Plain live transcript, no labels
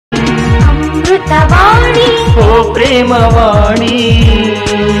Amruthavani, O Premavani,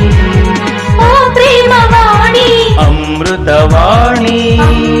 O Premavani, Amruthavani.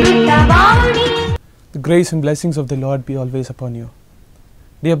 Amruthavani. The grace and blessings of the Lord be always upon you.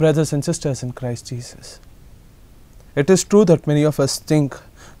 Dear brothers and sisters in Christ Jesus, it is true that many of us think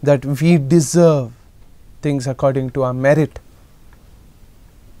that we deserve things according to our merit.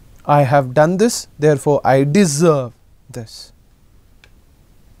 I have done this, therefore I deserve this.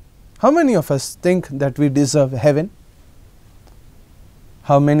 How many of us think that we deserve heaven?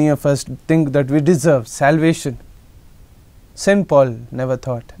 How many of us think that we deserve salvation? St. Paul never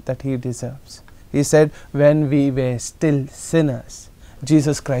thought that he deserves. He said, when we were still sinners,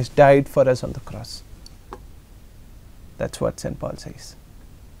 Jesus Christ died for us on the cross. That's what St. Paul says.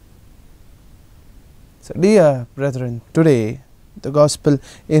 So dear brethren, today the Gospel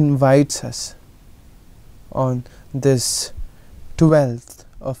invites us on this 12th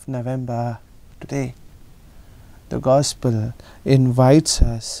of November. Today the Gospel invites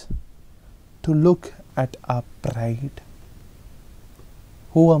us to look at our pride.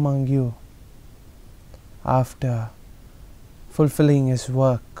 Who among you, after fulfilling his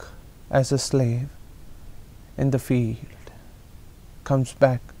work as a slave in the field, comes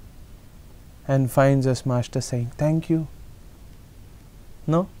back and finds his master saying, "Thank you"?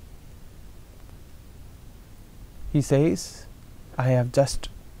 No? He says, "I have just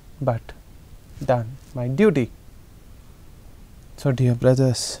but done my duty." So dear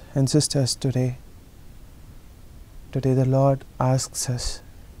brothers and sisters, today the Lord asks us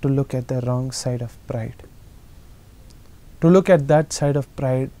to look at the wrong side of pride. To look at that side of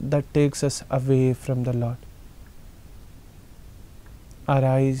pride that takes us away from the Lord. Our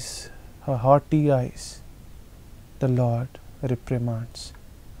eyes, our haughty eyes, the Lord reprimands,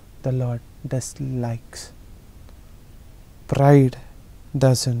 the Lord dislikes. Pride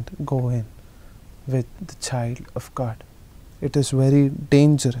doesn't go in with the child of God. It is very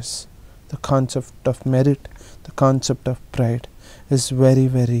dangerous. The concept of merit, the concept of pride is very,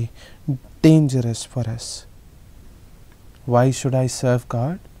 very dangerous for us. Why should I serve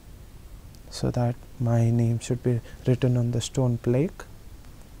God? So that my name should be written on the stone plaque.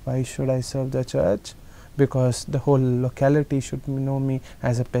 Why should I serve the church? Because the whole locality should know me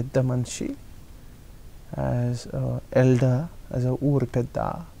as a Pedda Manshi, as an elder, as a Ur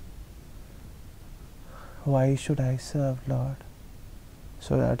Pedda. Why should I serve Lord?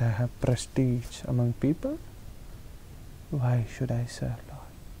 So that I have prestige among people? Why should I serve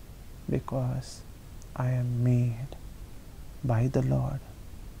Lord? Because I am made by the Lord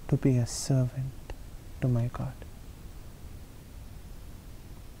to be a servant to my God.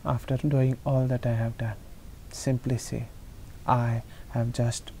 After doing all that I have done, simply say, I have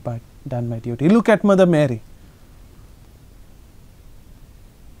just but done my duty. Look at Mother Mary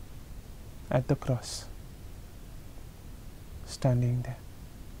at the cross, standing there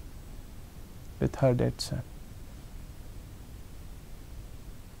with her dead son.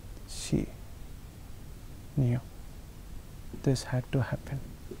 She knew this had to happen,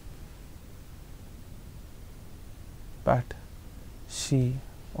 but she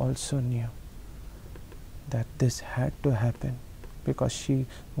also knew that this had to happen because she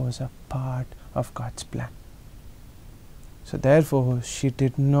was a part of God's plan. So therefore she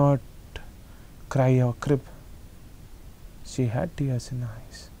did not cry or crib. She had tears in her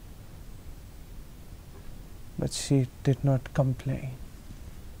eyes, but she did not complain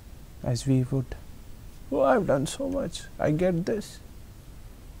as we would. Oh, I've done so much, I get this.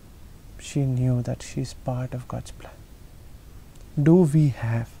 She knew that she's part of God's plan. Do we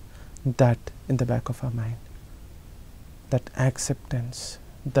have that in the back of our mind? That acceptance,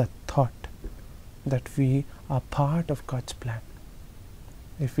 the thought that we are part of God's plan.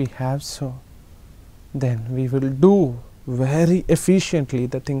 If we have so, then we will do very efficiently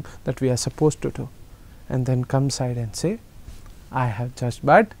the thing that we are supposed to do, and then come side and say, I have just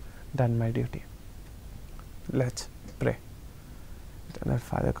but done my duty. Let's pray. Eternal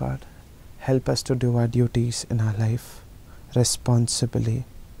Father God, help us to do our duties in our life responsibly,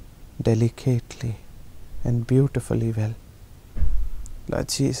 delicately, and beautifully well. Lord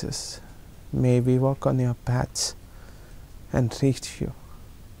Jesus, may we walk on your paths and reach you.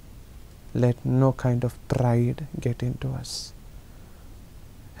 Let no kind of pride get into us.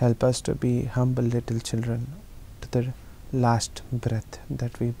 Help us to be humble little children to the last breath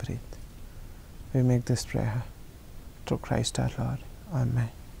that we breathe. We make this prayer through Christ our Lord. Amen.